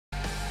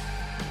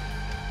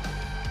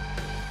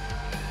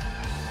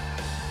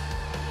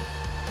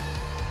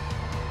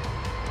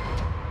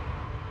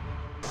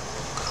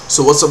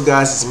So what's up,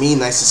 guys? It's me,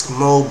 Nice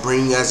Eskimo,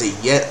 bringing you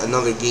guys yet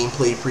another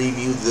gameplay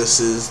preview. This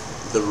is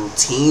The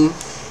Routine.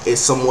 It's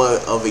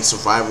somewhat of a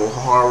survival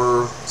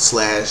horror /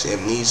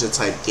 amnesia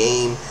type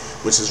game,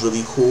 which is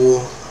really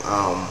cool.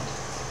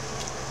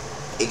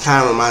 It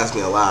kind of reminds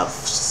me a lot of,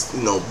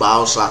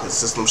 BioShock and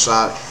System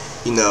Shock.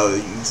 You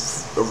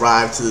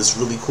arrive to this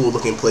really cool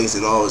looking place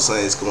and all of a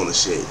sudden it's going to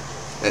shit.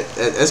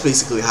 That's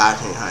basically how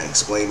I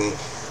explain it.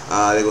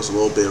 There goes a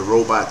little bit of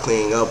robot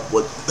cleaning up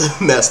what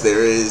mess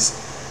there is.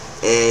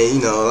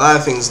 And a lot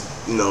of things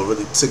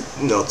really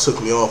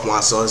took me off when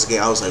I saw this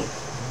game. I was like,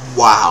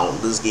 wow,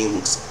 this game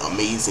looks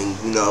amazing.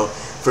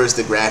 First,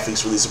 the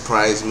graphics really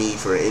surprised me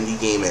for an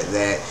indie game at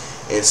that,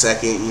 and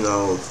second,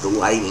 the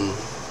lighting.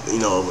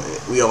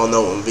 We all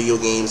know in video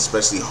games,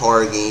 especially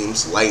horror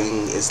games,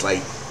 lighting is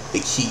like the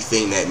key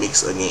thing that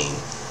makes a game,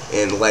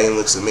 and the lighting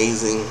looks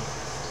amazing.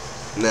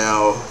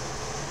 Now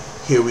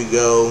here we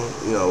go,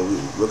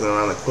 looking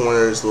around the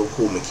corners, little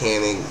cool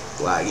mechanic.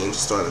 A lot of games are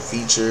starting to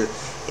feature.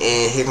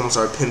 And here comes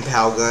our pen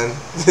pal gun.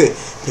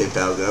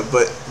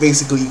 But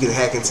basically you can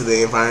hack into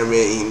the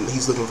environment, and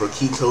he's looking for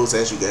key codes.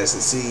 As you guys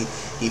can see,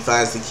 he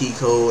finds the key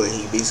code and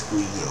he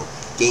basically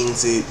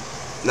gains it.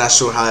 Not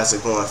sure how that's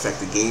going to affect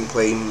the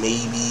gameplay.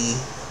 Maybe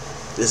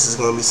this is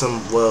going to be some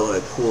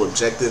a cool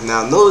objective.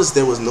 Now notice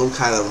there was no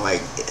kind of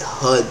like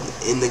HUD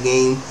in the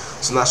game,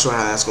 so not sure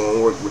how that's going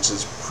to work, which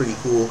is pretty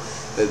cool.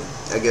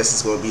 I guess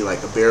it's going to be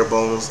like a bare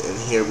bones. And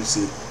here we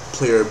see the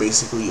player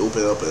basically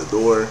open up a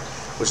door,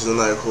 which is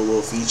another cool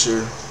little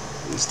feature.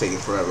 It's taking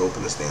forever to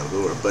open this damn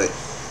door, but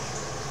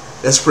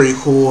that's pretty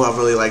cool. I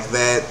really like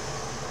that.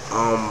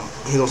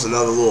 Here goes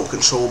another little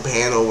control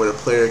panel where the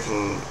player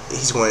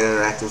he's going to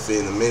interact with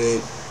it in a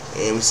minute,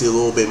 and we see a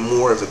little bit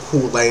more of the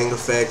cool lighting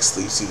effects. So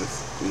you see the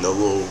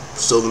little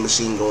soda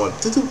machine going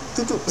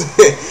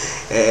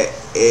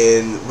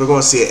and we're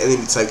going to see an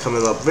enemy type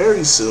coming up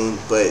very soon.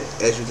 But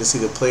as you can see,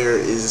 the player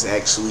is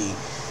actually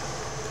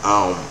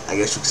I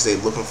guess you could say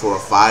looking for a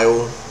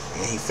file.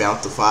 And he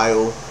found the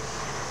file,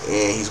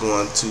 and he's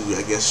going to,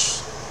 he's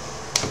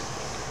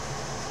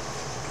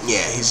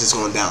just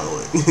going to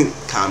download it.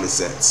 Common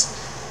sense,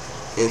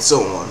 and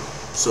so on.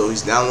 So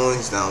he's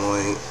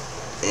downloading,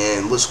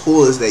 and what's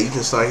cool is that you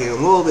can start hearing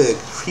a little bit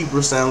of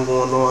creeper sound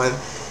going on,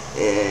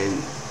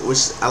 and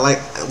which I like.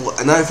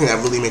 Another thing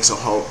that really makes a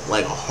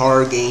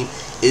horror game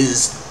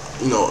is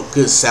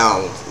good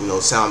sound,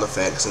 sound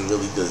effects, and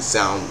really good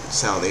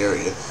sound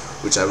area,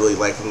 which I really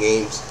like in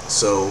games.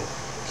 So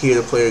here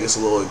the player gets a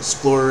little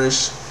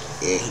explorerish,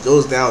 and he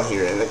goes down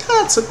here, and it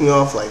kind of took me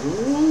off like,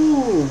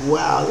 ooh,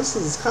 wow, this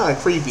is kind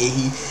of creepy.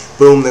 And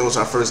boom, there was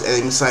our first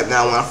enemy type.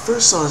 Now when I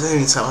first saw this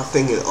enemy type, I'm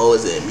thinking, oh,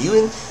 is it a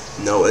mutant?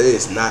 No, it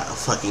is not a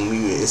fucking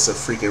mutant. It's a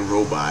freaking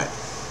robot.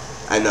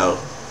 I know,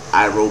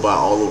 iRobot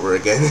all over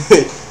again.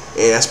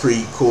 And that's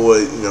pretty cool.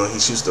 He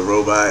shoots the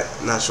robot.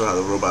 I'm not sure how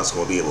the robot's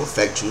going to be able to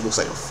affect you. It looks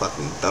like a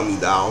fucking dummy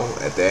doll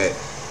at that.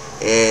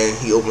 And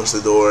he opens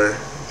the door.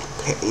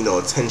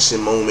 A tension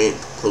moment,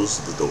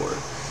 closes the door.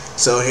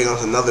 So here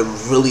comes another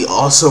really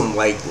awesome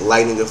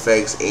lighting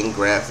effects and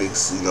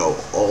graphics,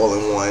 all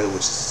in one, which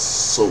is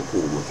so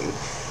cool looking.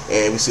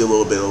 And we see a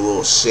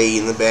little shade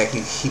in the back.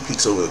 He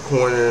peeks over the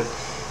corner,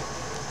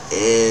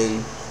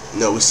 and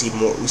we see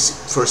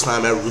first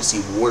time ever we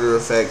see water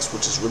effects,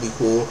 which is really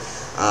cool.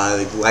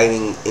 The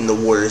lighting in the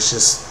water is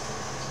just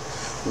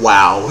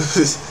wow.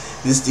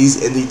 These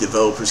indie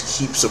developers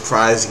keep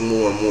surprising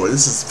more and more.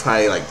 This is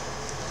probably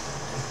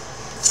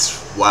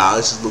wow,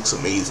 this just looks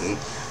amazing.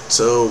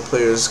 So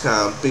players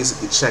kind of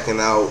basically checking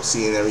out,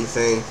 seeing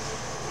everything,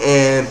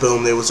 and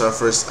boom, there was our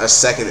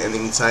second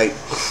enemy type.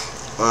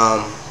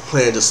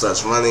 Player just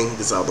starts running,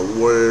 gets out of the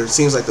water.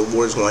 Seems like the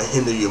water is going to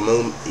hinder your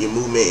movement,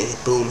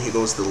 and boom, here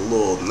goes the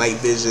little night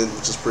vision,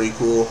 which is pretty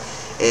cool.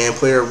 And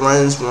player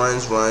runs,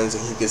 and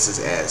he gets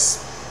his ass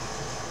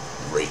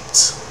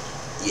raped.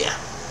 Yeah,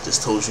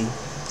 just told you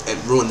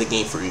and ruined the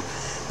game for you.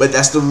 But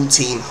that's The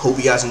Routine. Hope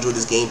you guys enjoyed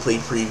this gameplay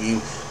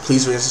preview.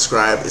 Please rate and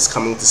subscribe. It's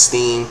coming to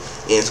Steam,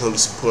 and it's going to be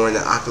supporting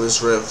the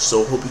Oculus Rift.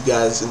 So hope you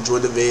guys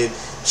enjoyed the vid.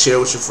 Share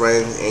with your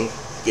friends and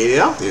get it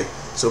out there.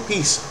 So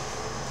peace.